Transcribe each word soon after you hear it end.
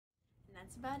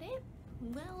that's about it.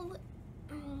 Well,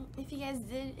 if you guys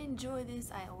did enjoy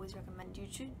this, I always recommend you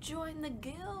to join the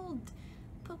guild.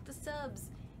 Poke the subs.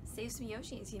 Save some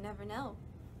Yoshis, you never know.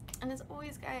 And as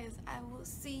always, guys, I will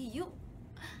see you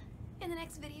in the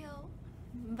next video.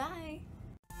 Bye.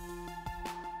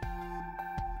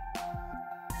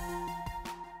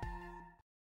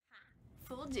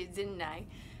 Fooled you, didn't I?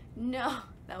 No,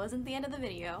 that wasn't the end of the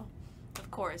video.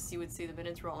 Of course, you would see the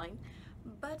minutes rolling.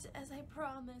 But as I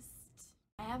promised,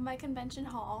 I have my convention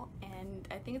haul, and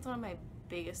I think it's one of my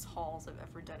biggest hauls I've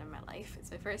ever done in my life.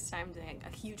 It's my first time doing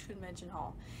a huge convention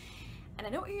haul. And I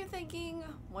know what you're thinking,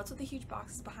 what's with the huge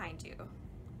boxes behind you?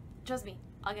 Trust me,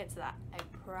 I'll get to that, I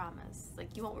promise.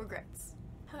 Like, you won't regrets.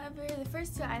 However, the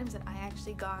first two items that I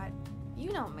actually got,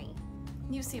 you know me.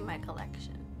 You've seen my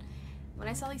collection. When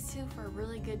I saw these two for a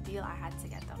really good deal, I had to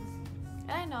get them.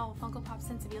 And I know Funko Pops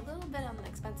tend to be a little bit on the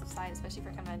expensive side, especially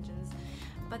for conventions,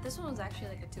 but this one was actually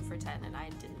like a 2 for $10 and I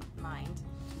didn't mind.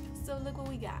 So look what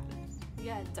we got. We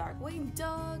got Darkwing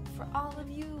Duck for all of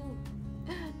you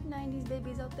 90s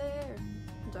babies out there.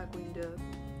 Darkwing Duck.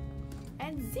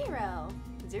 And Zero.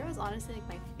 Zero is honestly like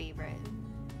my favorite.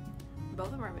 Both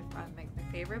of them are my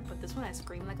favorite, but this one I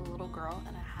screamed like a little girl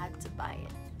and I had to buy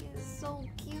it. He's so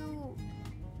cute.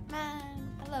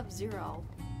 Man, I love Zero.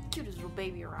 Cutest little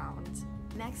baby around.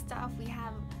 Next off we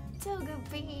have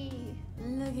Togepi.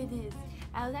 Look at this.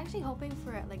 I was actually hoping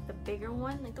for like the bigger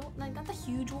one, like not the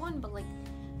huge one, but like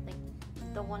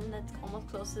the one that's almost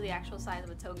close to the actual size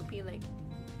of a Togepi, like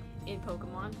in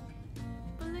Pokemon.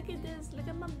 But look at this. Look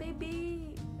at my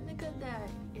baby. Look at that.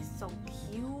 It's so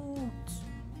cute.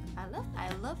 I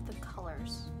love the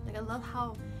colors. Like I love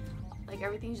how like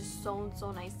everything's just sewn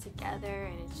so nice together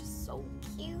and it's just so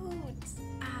cute.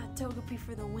 Ah, Togepi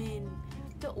for the win.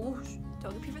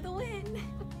 Togepi for the win.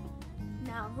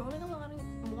 Now rolling along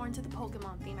more into the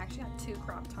Pokemon theme. I actually got 2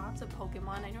 crop tops of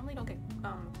Pokemon. I normally don't get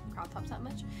crop tops that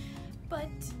much, but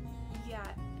you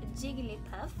got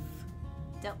Jigglypuff.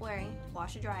 Don't worry,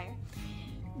 wash your dryer.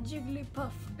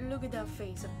 Jigglypuff, look at that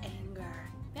face of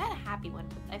anger. I had a happy one,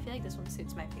 but I feel like this one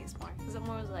suits my face more because it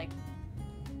more was like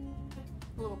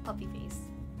a little puppy face.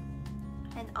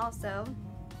 And also,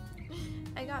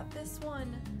 I got this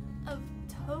one of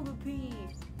Togepi.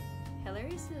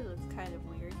 Hilariously, it looks kind of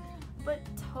weird, but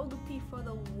Togepi for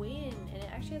the win. And it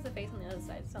actually has a face on the other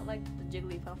side. It's not like the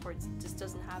Jigglypuff where it just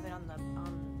doesn't have it on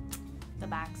the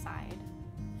back side.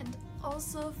 And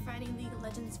also, for any League of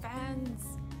Legends fans,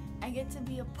 I get to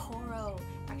be a Poro.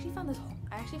 I actually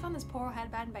found this Poro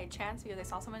headband by chance because I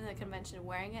saw someone in the convention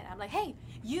wearing it. I'm like, hey,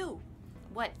 you!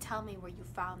 What? Tell me where you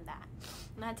found that.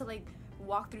 And I had to like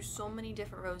walk through so many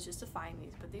different rows just to find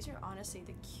these. But these are honestly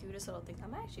the cutest little things. I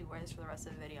might actually wear this for the rest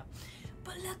of the video.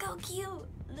 But look how cute!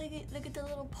 Look at the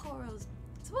little Poros.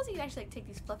 Suppose you could actually like take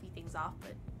these fluffy things off,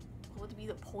 but what would be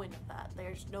the point of that?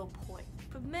 There's no point.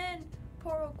 But man,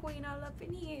 Poro Queen all up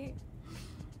in here.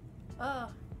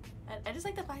 I just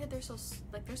like the fact that they're so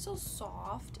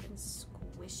soft and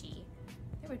squishy.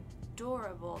 They're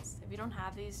adorable. If you don't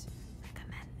have these,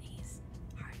 recommend these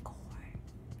hardcore.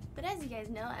 But as you guys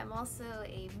know, I'm also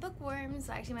a bookworm,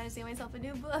 so I actually managed to get myself a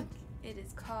new book. It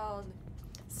is called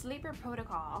Sleeper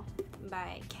Protocol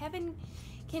by Kevin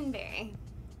Kinberry.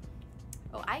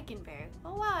 Oh, Eikenberry.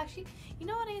 Oh wow, actually, you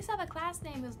know what? I used to have a class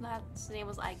name whose name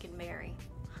was Eikenberry.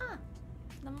 Huh.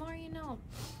 The more you know.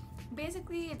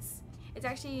 Basically, it's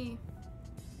actually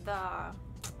the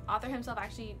author himself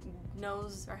actually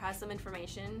knows or has some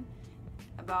information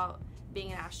about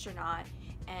being an astronaut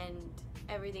and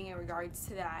everything in regards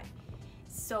to that.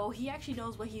 So he actually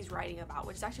knows what he's writing about,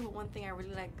 which is actually one thing I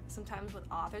really like sometimes with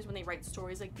authors when they write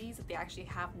stories like these, that they actually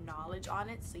have knowledge on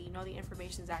it, so you know the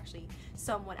information is actually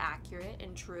somewhat accurate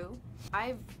and true.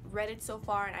 I've read it so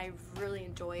far and I really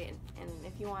enjoy it, and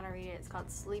if you want to read it, it's called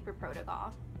Sleeper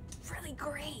Protocol. Really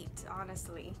great,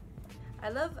 honestly. I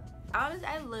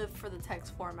live for the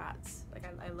text formats. Like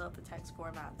I love the text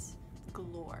formats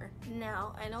galore.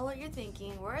 Now I know what you're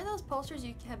thinking. Where are those posters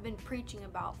you have been preaching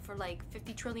about for like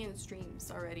 50 trillion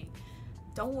streams already?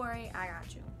 Don't worry, I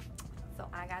got you. So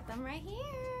I got them right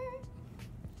here.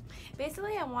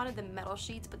 Basically, I wanted the metal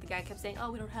sheets, but the guy kept saying,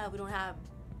 "Oh, we don't have.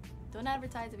 Don't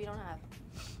advertise if you don't have."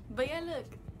 But yeah, look.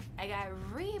 I got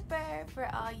Reaper for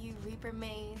all you Reaper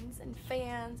mains and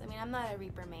fans. I mean, I'm not a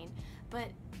Reaper main, but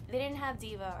they didn't have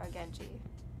Diva or Genji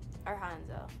or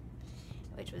Hanzo,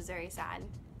 which was very sad.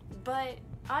 But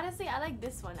honestly, I like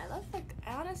this one.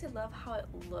 I honestly love how it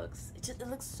looks. It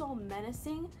looks so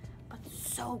menacing, but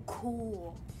so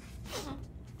cool.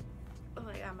 Oh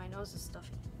my god, my nose is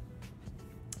stuffy.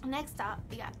 Next up,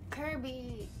 we got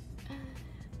Kirby.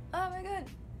 Oh my god,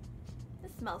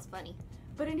 this smells funny.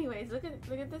 But anyways, look at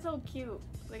this, so cute.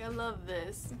 Like, I love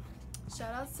this.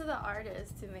 Shout outs to the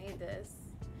artist who made this.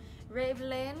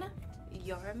 Ravelyn,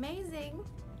 you're amazing.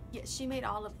 Yes, she made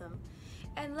all of them.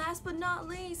 And last but not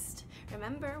least,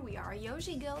 remember, we are a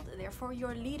Yoshi guild, therefore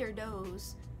your leader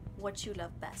knows what you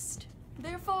love best.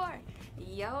 Therefore,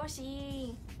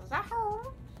 Yoshi.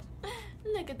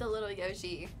 Look at the little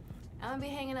Yoshi. I'm gonna be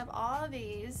hanging up all of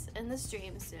these in the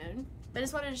stream soon. But I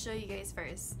just wanted to show you guys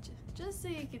first, just so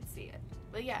you could see it.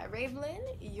 But yeah, Ravelyn,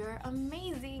 you're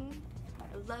amazing.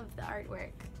 I love the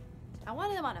artwork. I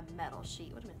wanted them on a metal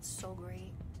sheet. Would have been so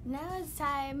great. Now it's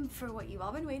time for what you've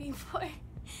all been waiting for.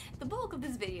 The bulk of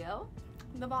this video,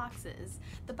 the boxes.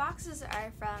 The boxes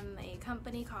are from a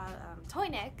company called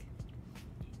Tootie,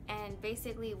 and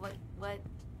basically what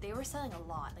they were selling a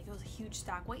lot. Like, it was a huge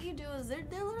stock. What you do is they're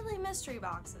literally mystery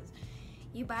boxes.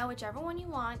 You buy whichever one you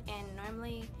want, and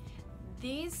normally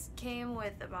these came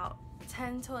with about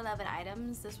 10 to 11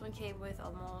 items. This one came with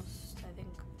almost, I think,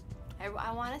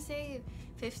 I want to say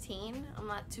 15. I'm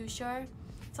not too sure.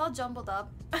 It's all jumbled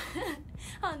up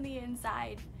on the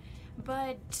inside.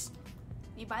 But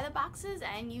you buy the boxes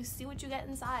and you see what you get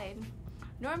inside.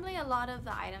 Normally a lot of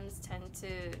the items tend to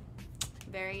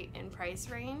vary in price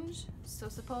range. So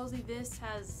supposedly this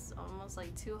has almost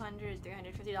like $200,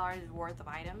 $350 worth of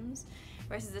items,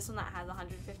 versus this one that has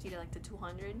 150 to like to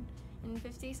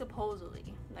 250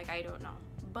 supposedly. Like, I don't know.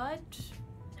 But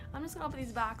I'm just gonna open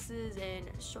these boxes and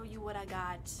show you what I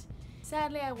got.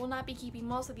 Sadly, I will not be keeping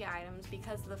most of the items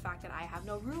because of the fact that I have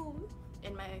no room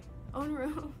in my own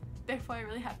room. Therefore, I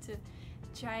really have to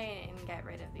try and get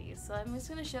rid of these. So I'm just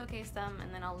gonna showcase them,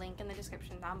 and then I'll link in the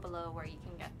description down below where you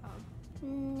can get them.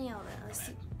 Nailed it. Let's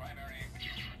see.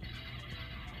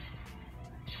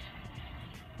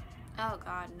 Oh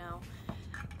god, no.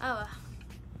 Oh,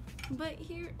 but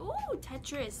here, ooh,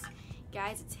 Tetris.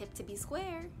 Guys, it's hip to be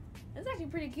square. That's actually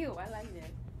pretty cute. I like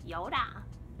it. Yoda.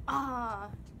 Ah,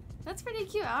 that's pretty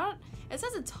cute. It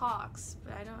says it talks,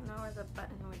 but I don't know where the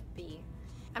button would be.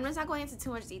 I'm just not going into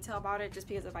too much detail about it just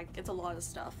because it's a lot of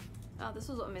stuff. Oh, this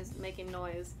was what is making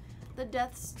noise. The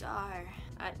Death Star.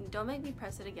 Don't make me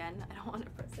press it again. I don't want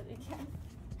to press it again.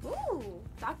 Ooh,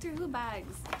 Doctor Who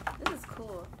bags. This is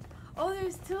cool. Oh,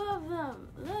 there's 2 of them.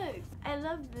 Look, I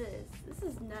love this. This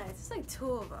is nice. There's like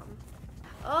 2 of them.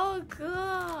 Oh, cool.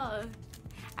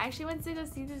 I actually went to go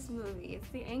see this movie. It's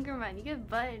the Anchorman. You get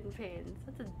button pins.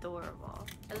 That's adorable.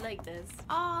 I like this.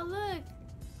 Oh, look,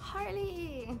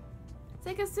 Harley. It's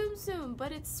like a Tsum Tsum,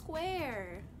 but it's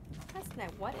square. That's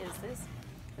nice. What is this?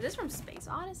 Is this from Space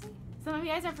Odyssey? Some of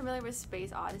you guys aren't familiar with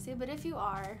Space Odyssey, but if you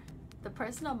are, the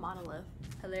personal monolith.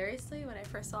 Hilariously, when I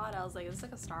first saw it, I was like, is this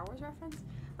like a Star Wars reference?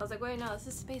 I was like, wait, no, this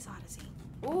is Space Odyssey.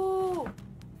 Ooh!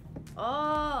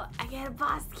 Oh, I get a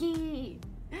boss key!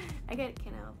 Can I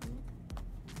open it?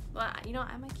 Well, you know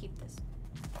what? I might keep this.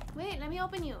 Wait, let me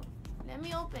open you. Let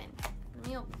me open.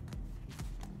 Do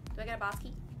I get a boss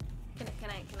key? Can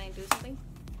I do something?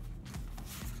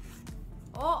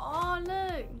 Oh,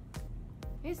 look!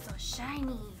 It's so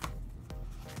shiny.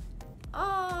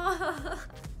 Oh!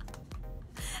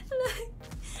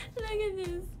 Look at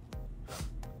this.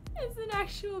 It's an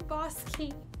actual boss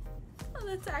key. Oh,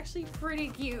 that's actually pretty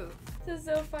cute. This is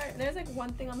so fun. There's like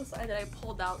one thing on the side that I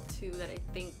pulled out too that I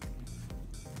think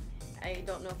I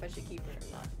don't know if I should keep it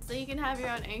or not. So you can have your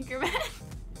own Anchorman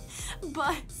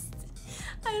bust.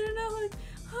 I don't know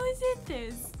who is it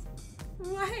this?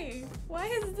 Why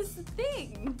is this a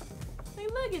thing? Like,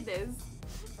 look at this.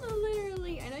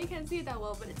 Literally, I know you can't see it that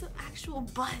well, but it's an actual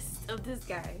bust of this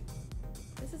guy.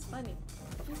 This is funny.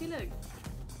 See, look.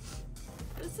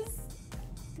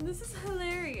 This is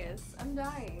hilarious. I'm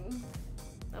dying.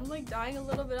 I'm like dying a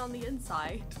little bit on the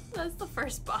inside. That's the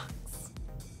first box.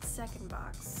 Second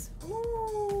box.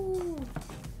 Ooh.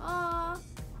 Aw.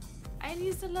 I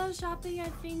used to love shopping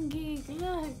at ThinkGeek.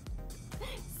 Look.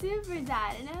 Super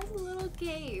Dad. And it has a little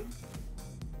cave.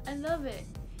 I love it.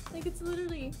 Like, it's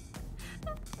literally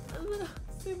a little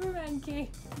Superman cave.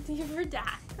 Do you ever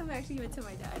die? I'm actually giving it to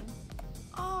my dad.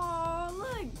 Oh,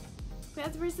 look.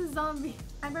 Plants vs. Zombie.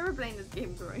 I remember playing this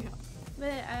game growing up.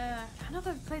 But I don't know if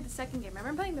I've played the second game. I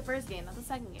remember playing the first game, not the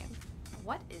second game.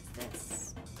 What is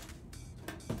this?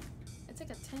 It's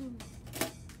like a tin.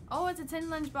 Oh, it's a tin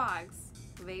lunchbox.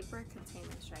 Vapor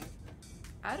containment strength.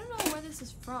 I don't know where this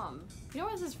is from. If you know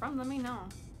where this is from, let me know.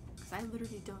 Because I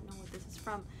literally don't know what this is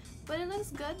from. But it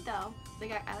looks good though.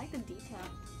 Like, I like the detail.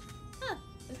 Huh.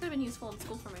 This could have been useful in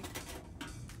school for me.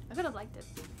 I could have liked it.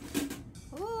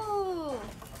 Ooh.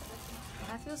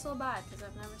 I feel so bad because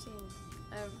I've never seen.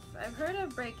 I've heard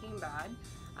of Breaking Bad.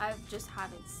 I just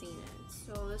haven't seen it.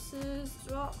 So this is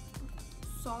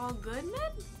Saul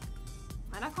Goodman.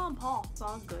 Why not call him Paul?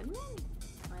 Saul Goodman?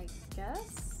 I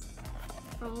guess.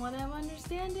 From what I'm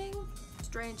understanding.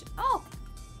 Strange. Oh!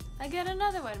 I get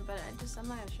another one, but I'm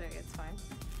not gonna show you, it's fine.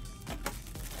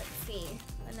 Let's see.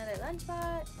 Another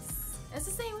lunchbox. It's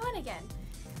the same one again.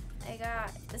 I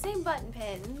got the same button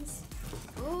pins.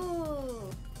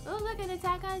 Ooh. Oh, look at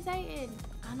Attack on Titan.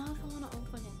 I don't know if I want to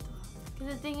open it though.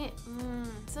 Cause the thing is,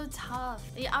 so tough.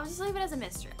 Yeah, I'll just leave it as a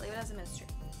mystery. Leave it as a mystery.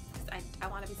 Cause I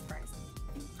want to be surprised.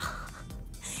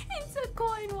 It's a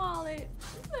coin wallet,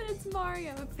 but it's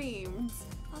Mario themed.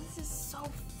 Oh, this is so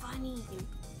funny.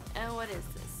 And what is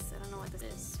this? I don't know what this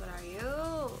is. What are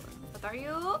you? What are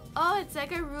you? Oh, it's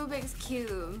like a Rubik's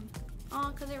Cube.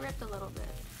 Oh, cause it ripped a little bit.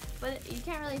 But you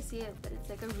can't really see it, but it's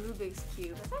like a Rubik's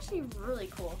Cube. It's actually really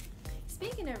cool.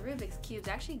 Speaking of Rubik's Cubes,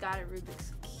 I actually got a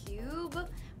Rubik's Cube,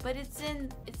 but it's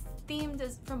themed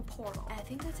as from Portal. I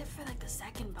think that's it for like the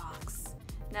second box.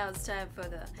 Now it's time for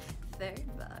the third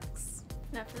box.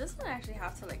 Now for this one, I actually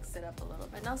have to like sit up a little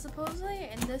bit. Now supposedly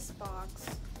in this box,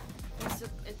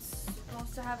 it's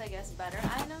supposed to have, I guess, better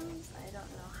items. I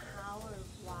don't know how or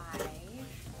why.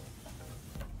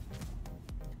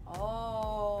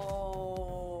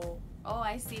 Oh,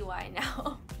 I see why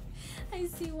now. I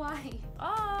see why.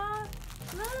 Ah,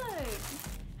 look.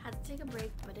 Had to take a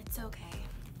break, but it's okay.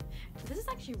 This is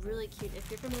actually really cute. If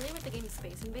you're familiar with the game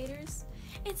Space Invaders,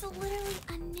 it's literally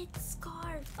a knit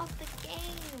scarf of the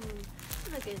game.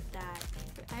 Look at that.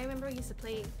 I remember I used to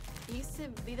play, it used to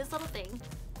be this little thing,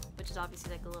 which is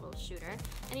obviously like a little shooter,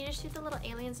 and you just shoot the little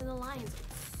aliens and the lions.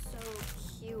 It's so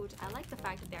cute. I like the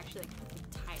fact that they actually like put the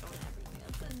title and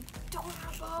everything. It's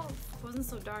adorable. If it wasn't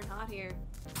so darn hot here,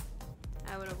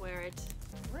 I would have wear it.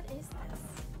 What is this?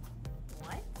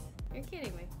 What? You're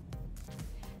kidding me.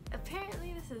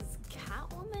 Apparently this is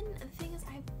Catwoman. The thing is,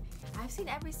 I've seen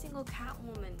every single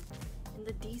Catwoman in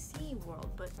the DC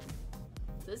world, but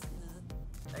this is,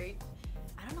 I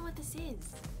don't know what this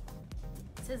is.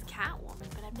 It says Catwoman,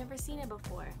 but I've never seen it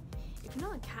before. If you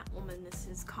know a Catwoman, this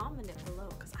is comment it below,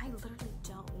 because I literally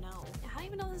don't know. How do you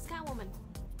even know this is Catwoman?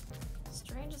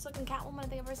 Strangest looking Catwoman I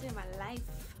think I've ever seen in my life.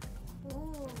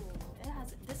 Ooh,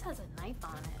 this has a knife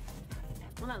on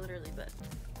it. Well, not literally, but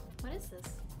what is this?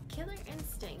 Killer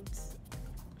Instinct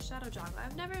Shadow Joggle.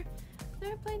 I've never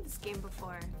played this game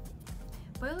before,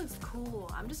 but it looks cool.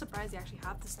 I'm just surprised they actually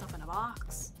have this stuff in a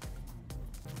box.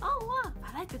 Oh wow,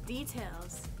 I like the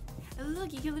details. And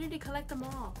look, you can literally collect them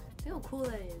all. Look how cool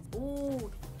that is.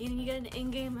 Ooh, and you get an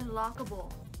in-game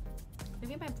unlockable.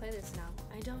 Maybe I might play this now.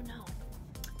 I don't know.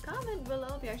 Comment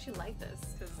below if you actually like this,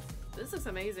 because this looks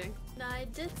amazing. Now I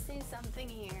did see something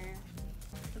here.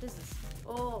 What is this?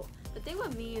 Oh, the thing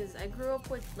with me is I grew up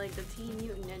with like the Teen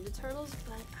Mutant Ninja Turtles,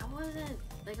 but I wasn't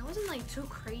like too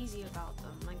crazy about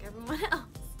them like everyone else.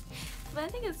 But I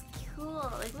think it's cool.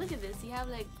 Like look at this. You have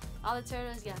like all the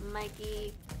turtles. You got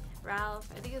Mikey, Ralph.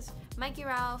 I think it's Mikey,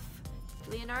 Ralph,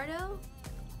 Leonardo,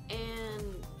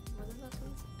 and what is that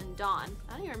one? And Don.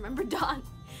 I don't even remember Don.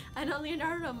 I know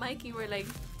Leonardo and Mikey were like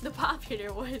the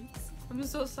popular ones. I'm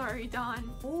so sorry,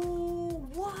 Don. Oh,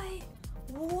 what?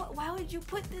 Why would you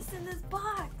put this in this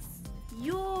box?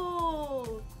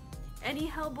 Yo! Any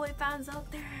Hellboy fans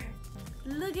out there?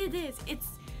 Look at this. It's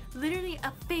literally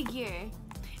a figure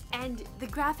and the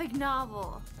graphic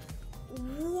novel.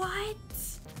 What?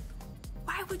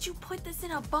 Why would you put this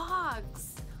in a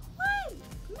box? What?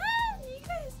 Man, you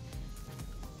guys,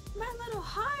 my little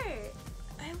heart.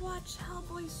 I watched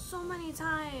Hellboy so many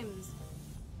times.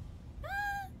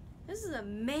 This is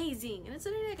amazing, and it's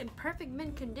literally like in perfect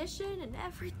mint condition and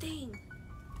everything.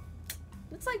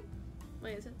 It's like,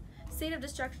 wait, is it? State of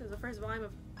Destruction is the first volume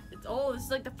of. Oh, this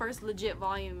is like the first legit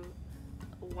volume.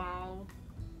 Wow.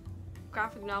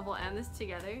 Graphic novel and this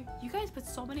together. You guys put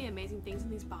so many amazing things in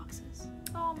these boxes.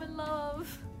 Oh, my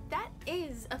love. That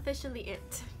is officially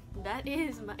it. That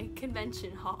is my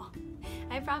convention haul.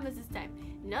 I promise this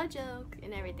time, no joke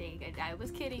and everything. I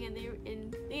was kidding in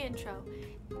the intro.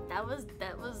 That was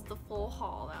the full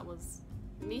haul. That was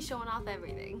me showing off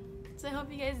everything. So I hope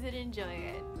you guys did enjoy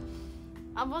it.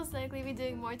 I'll most likely be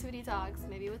doing more Tootie talks,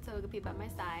 maybe with Togepi by my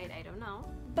side. I don't know.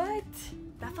 But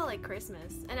that felt like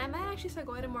Christmas, and I might actually start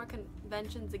going to more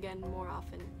conventions again more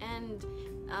often. And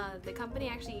the company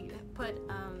actually put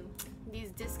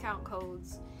these discount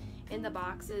codes in the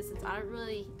boxes. Since I don't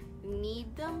really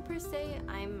need them per se,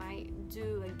 I might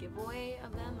do a giveaway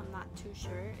of them. I'm not too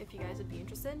sure if you guys would be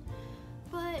interested,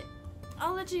 but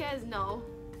I'll let you guys know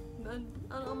on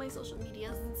all my social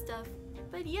medias and stuff.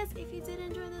 But yes, if you did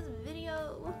enjoy this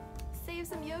video, save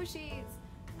some Yoshis,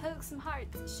 poke some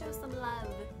hearts, show some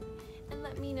love, and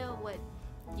let me know what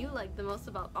you liked the most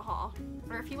about the haul.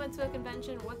 Or if you went to a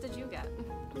convention, what did you get?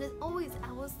 And as always,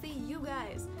 I will see you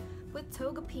guys with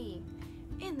Togepi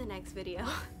in the next video.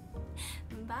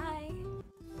 Bye!